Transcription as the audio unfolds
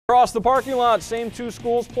Across the parking lot, same two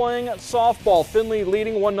schools playing softball. Findlay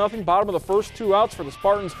leading 1-0, bottom of the first 2 outs for the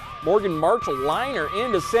Spartans. Morgan Marshall liner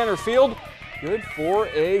into center field. Good for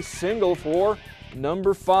a single for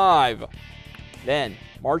number 5. Then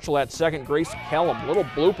Marshall at second, Grace Kellum, little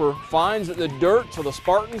blooper, finds the dirt, so the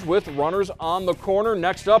Spartans with runners on the corner.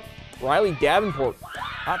 Next up, Riley Davenport,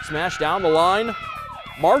 hot smash down the line.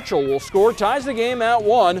 Marshall will score, ties the game at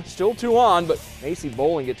 1, still 2 on, but Macy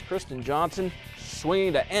Bowling gets Kristen Johnson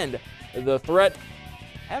swinging to end the threat.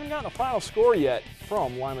 Haven't gotten a final score yet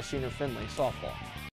from Lima Senior Findlay softball.